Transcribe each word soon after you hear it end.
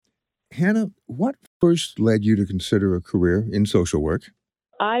Hannah, what first led you to consider a career in social work?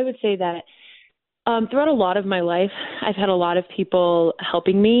 I would say that throughout a lot of my life, I've had a lot of people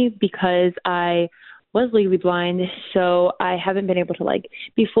helping me because I was legally blind, so I haven't been able to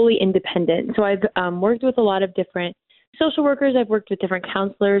be fully independent. So I've worked with a lot of different social workers. I've worked with different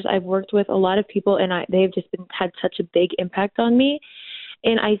counselors. I've worked with a lot of people, and they've just had such a big impact on me.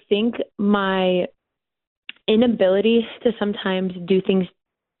 And I think my inability to sometimes do things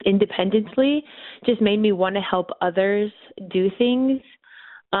independently just made me want to help others do things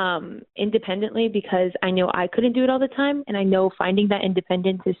independently because I know I couldn't do it all the time. And I know finding that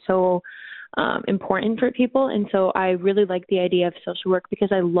independence is so important for people. And so I really like the idea of social work because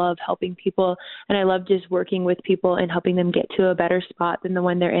I love helping people and I love just working with people and helping them get to a better spot than the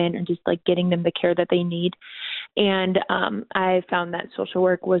one they're in and just getting them the care that they need. And I found that social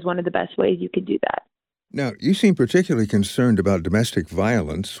work was one of the best ways you could do that. Now, you seem particularly concerned about domestic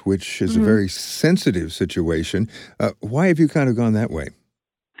violence, which is a hmm very sensitive situation. Why have you kind of gone that way?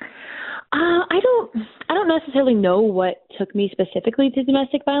 I don't necessarily know what took me specifically to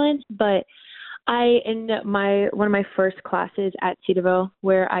domestic violence, but in my one of my first classes at Cedarville,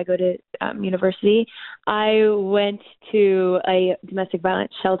 where I go to university, I went to a domestic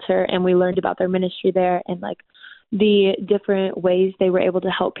violence shelter, and we learned about their ministry there and the different ways they were able to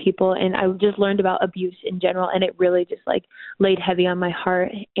help people. And I just learned about abuse in general, and it really just laid heavy on my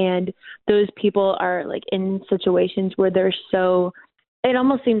heart. And those people are in situations where they're so it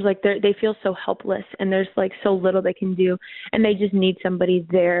almost seems like they feel so helpless and there's so little they can do and they just need somebody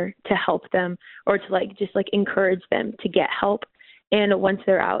there to help them or to just encourage them to get help. And once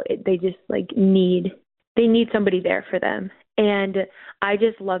they're out, they just need somebody there for them. And I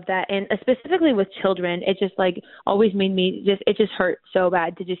just love that. And specifically with children, it just always made me it just hurt so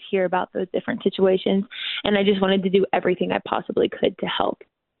bad to just hear about those different situations. And I just wanted to do everything I possibly could to help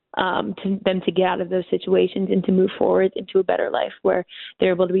to them to get out of those situations and to move forward into a better life where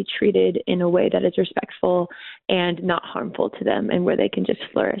they're able to be treated in a way that is respectful and not harmful to them and where they can just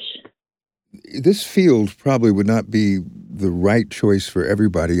flourish. This field probably would not be the right choice for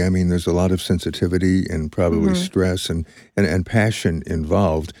everybody. I mean, there's a lot of sensitivity and probably hmm stress and passion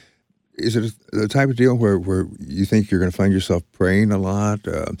involved. Is it the type of deal where you think you're going to find yourself praying a lot,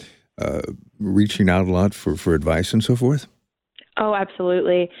 uh, reaching out a lot for advice and so forth? Oh,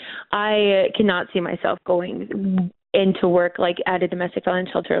 absolutely. I cannot see myself going into work at a domestic violence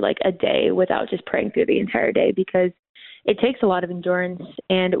shelter a day without just praying through the entire day because it takes a lot of endurance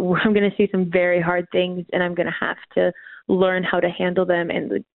and I'm going to see some very hard things and I'm going to have to learn how to handle them.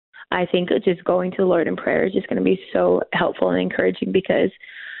 And I think just going to the Lord in prayer is just going to be so helpful and encouraging because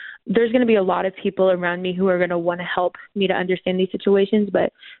there's going to be a lot of people around me who are going to want to help me to understand these situations,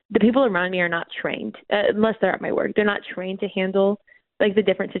 but the people around me are not trained, unless they're at my work. They're not trained to handle the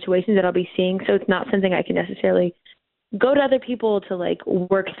different situations that I'll be seeing. So it's not something I can necessarily go to other people to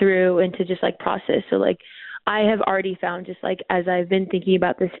work through and to just process. So I have already found just as I've been thinking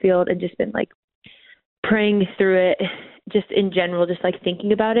about this field and just been praying through it just in general, just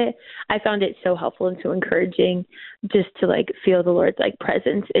thinking about it, I found it so helpful and so encouraging just to feel the Lord's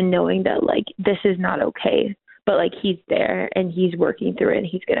presence and knowing that this is not okay, but he's there and he's working through it and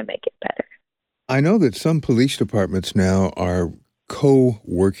he's going to make it better. I know that some police departments now are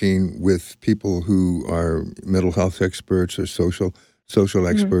co-working with people who are mental health experts or social hmm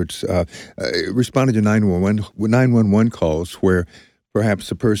experts, responding to 911 calls where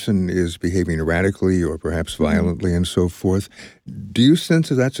perhaps a person is behaving erratically or perhaps hmm violently and so forth. Do you sense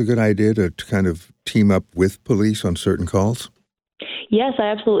that that's a good idea to kind of team up with police on certain calls? Yes, I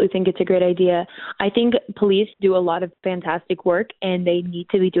absolutely think it's a great idea. I think police do a lot of fantastic work and they need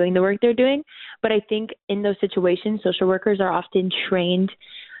to be doing the work they're doing. But I think in those situations, social workers are often trained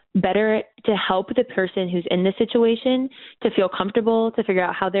better to help the person who's in the situation to feel comfortable, to figure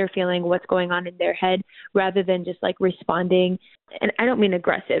out how they're feeling, what's going on in their head, rather than just responding. And I don't mean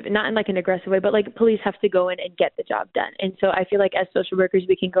aggressive, not in an aggressive way, but police have to go in and get the job done. And so I feel as social workers,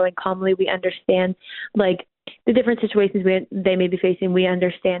 we can go in calmly. We understand the different situations they may be facing. We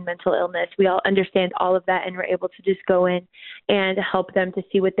understand mental illness. We all understand all of that, and we're able to just go in and help them to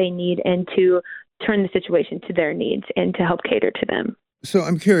see what they need and to turn the situation to their needs and to help cater to them. So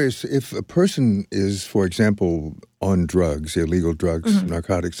I'm curious if a person is, for example, on drugs, illegal drugs, hmm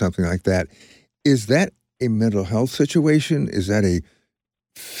narcotics, something like that, is that a mental health situation? Is that a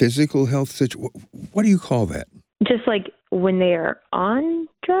physical health situation? What do you call that? Just when they are on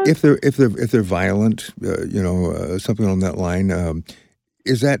drugs? If they're violent, something on that line,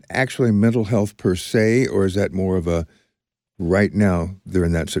 is that actually mental health per se, or is that more of a right now they're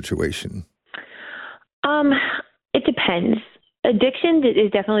in that situation? Um, it depends. Addiction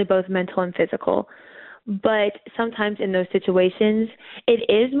is definitely both mental and physical, but sometimes in those situations, it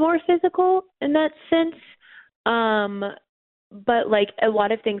is more physical in that sense. Um, but like a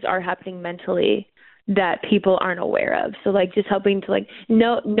lot of things are happening mentally that people aren't aware of. So like just helping to like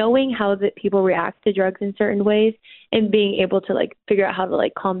knowing how that people react to drugs in certain ways and being able to like figure out how to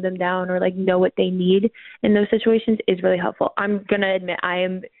like calm them down or like know what they need in those situations is really helpful. I'm gonna admit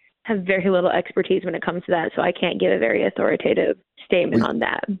have very little expertise when it comes to that, so I can't give a very authoritative statement Well, on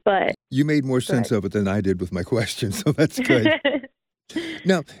that. But you made more sense correct. of it than I did with my question, so that's good.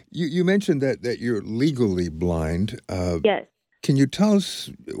 Now, you mentioned that you're legally blind. Yes. Can you tell us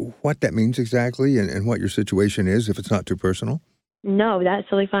what that means exactly and what your situation is, if it's not too personal? No, that's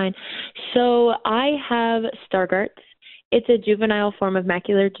totally fine. So I have Stargardt's. It's a juvenile form of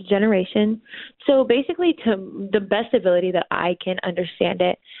macular degeneration. So basically, to the best ability that I can understand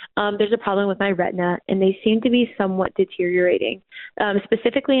it, there's a problem with my retina, and they seem to be somewhat deteriorating,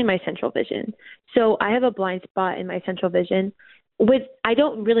 specifically in my central vision. So I have a blind spot in my central vision. I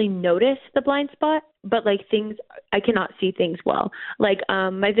don't really notice the blind spot, but like things, I cannot see things well. Like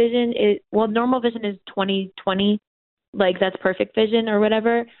my vision is, well, normal vision is 20/20, like that's perfect vision or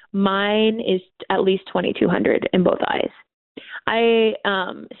whatever. Mine is at least 2200 in both eyes.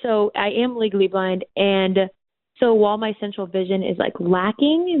 So I am legally blind, and so while my central vision is like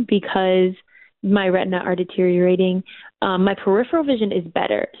lacking because my retina are deteriorating, my peripheral vision is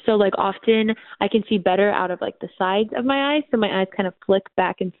better. So like often I can see better out of like the sides of my eyes. So my eyes kind of flick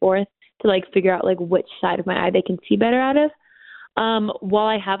back and forth to like figure out like which side of my eye they can see better out of. While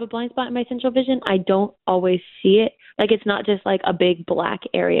I have a blind spot in my central vision, I don't always see it. Like it's not just like a big black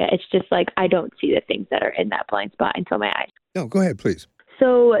area. It's just like I don't see the things that are in that blind spot until my eyes. No, go ahead, please.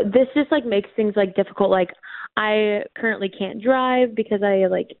 So this just like makes things like difficult. Like I currently can't drive because I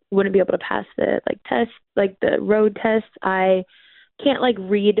like wouldn't be able to pass the like test, like the road test. I can't like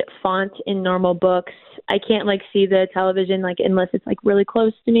read font in normal books. I can't like see the television like unless it's like really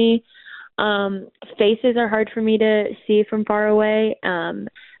close to me. Faces are hard for me to see from far away.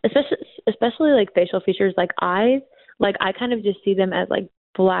 Especially like facial features like eyes. Like I kind of just see them as like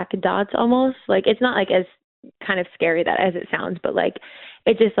black dots almost. Like it's not like as kind of scary that as it sounds, but like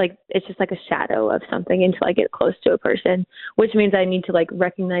it's just like a shadow of something until I get close to a person, which means I need to like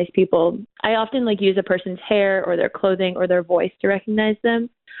recognize people. I often like use a person's hair or their clothing or their voice to recognize them.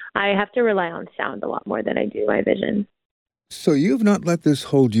 I have to rely on sound a lot more than I do my vision. So you've not let this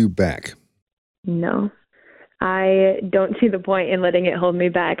hold you back. No, I don't see the point in letting it hold me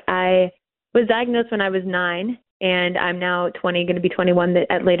back. I was diagnosed when I was 9, and I'm now 20, going to be 21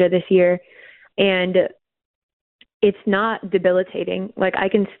 later this year. And it's not debilitating. Like I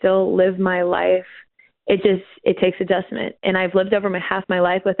can still live my life. It takes adjustment, and I've lived over half my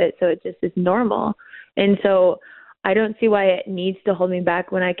life with it. So it just is normal. And so I don't see why it needs to hold me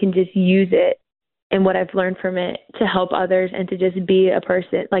back when I can just use it and what I've learned from it to help others and to just be a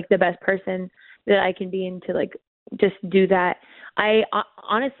person, like the best person that I can be, and to like just do that.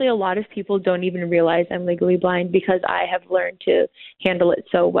 Honestly, a lot of people don't even realize I'm legally blind because I have learned to handle it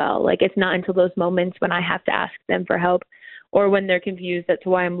so well. Like it's not until those moments when I have to ask them for help, or when they're confused as to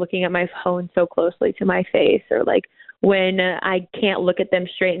why I'm looking at my phone so closely to my face, or like when I can't look at them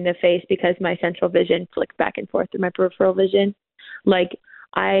straight in the face because my central vision flicks back and forth through my peripheral vision. Like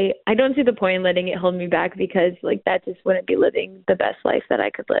I don't see the point in letting it hold me back, because like that just wouldn't be living the best life that I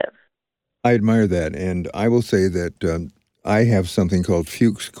could live. I admire that, and I will say that I have something called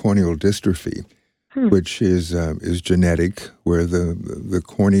Fuchs corneal dystrophy, which is genetic, where the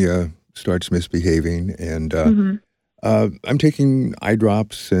cornea starts misbehaving, and I'm taking eye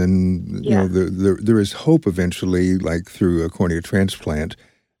drops, and you know there is hope eventually, like through a cornea transplant.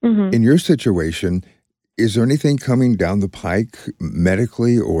 In your situation, is there anything coming down the pike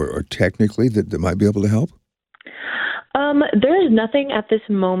medically or technically that might be able to help? There is nothing at this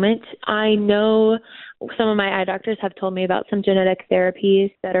moment. I know some of my eye doctors have told me about some genetic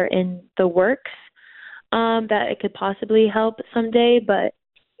therapies that are in the works, that it could possibly help someday, but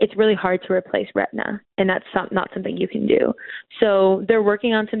it's really hard to replace retina, and that's not something you can do. So they're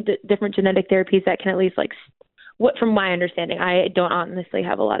working on some different genetic therapies that can at least from my understanding, I don't honestly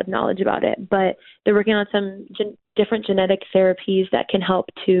have a lot of knowledge about it, but they're working on some different genetic therapies that can help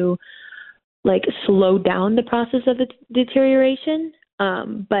to like slow down the process of its deterioration.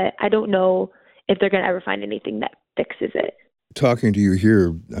 But I don't know if they're going to ever find anything that fixes it. Talking to you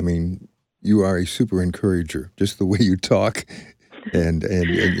here, I mean, you are a super encourager, just the way you talk and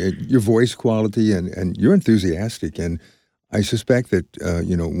your voice quality, and you're enthusiastic. And I suspect that,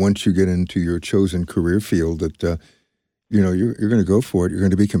 once you get into your chosen career field that, you're going to go for it. You're going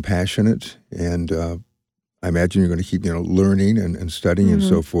to be compassionate. And I imagine you're going to keep, learning and studying and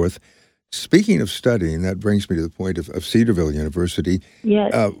so forth. Speaking of studying, that brings me to the point of Cedarville University.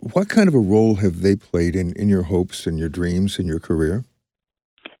 Yes. What kind of a role have they played in your hopes and your dreams and your career?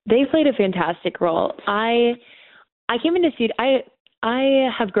 They played a fantastic role. I came into I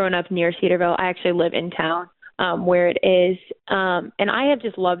have grown up near Cedarville. I actually live in town where it is. And I have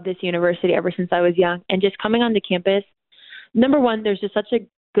just loved this university ever since I was young. And just coming onto campus, number one, there's just such a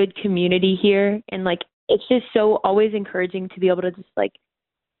good community here. And it's just so always encouraging to be able to just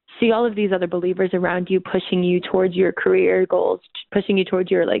see all of these other believers around you, pushing you towards your career goals, pushing you towards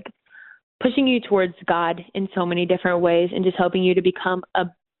pushing you towards God in so many different ways, and just helping you to become a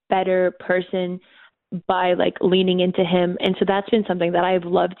better person by leaning into Him. And so that's been something that I've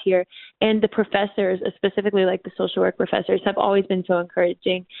loved here. And the professors, specifically the social work professors, have always been so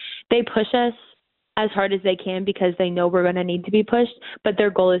encouraging. They push us as hard as they can because they know we're going to need to be pushed, but their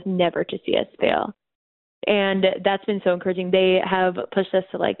goal is never to see us fail. And that's been so encouraging. They have pushed us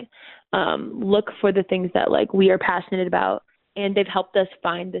to look for the things that we are passionate about, and they've helped us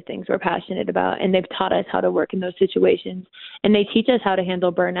find the things we're passionate about, and they've taught us how to work in those situations, and they teach us how to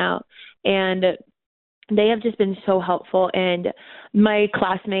handle burnout. And they have just been so helpful. And my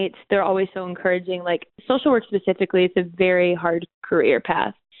classmates, they're always so encouraging. Social work specifically, it's a very hard career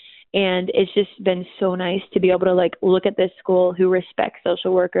path. And it's just been so nice to be able to look at this school who respects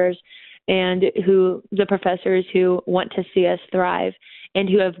social workers, and the professors who want to see us thrive, and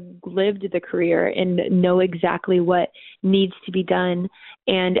who have lived the career and know exactly what needs to be done,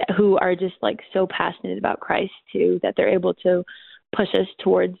 and who are just so passionate about Christ too, that they're able to push us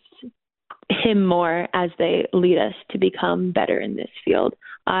towards Him more as they lead us to become better in this field.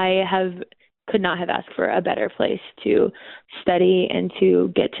 I could not have asked for a better place to study and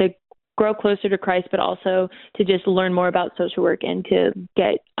to get to grow closer to Christ, but also to just learn more about social work and to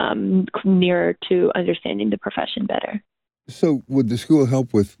get nearer to understanding the profession better. So would the school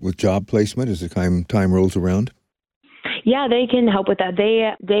help with job placement as the time rolls around? Yeah, they can help with that.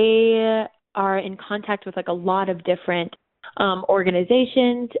 They are in contact with a lot of different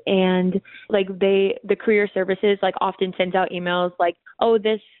organizations, and the career services often sends out emails oh,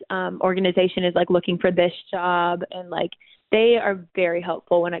 this organization is looking for this job, and they are very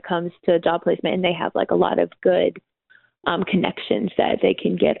helpful when it comes to job placement, and they have a lot of good connections that they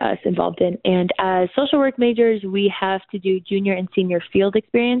can get us involved in. And as social work majors, we have to do junior and senior field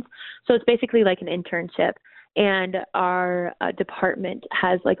experience. So it's basically an internship. And our department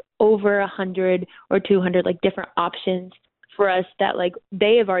has over 100 or 200 different options for us that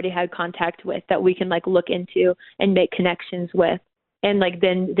they have already had contact with, that we can look into and make connections with. And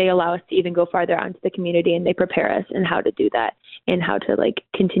then they allow us to even go farther out into the community, and they prepare us in how to do that and how to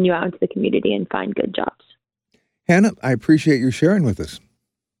continue out into the community and find good jobs. Hannah, I appreciate your sharing with us.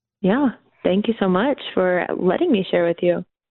 Yeah. Thank you so much for letting me share with you.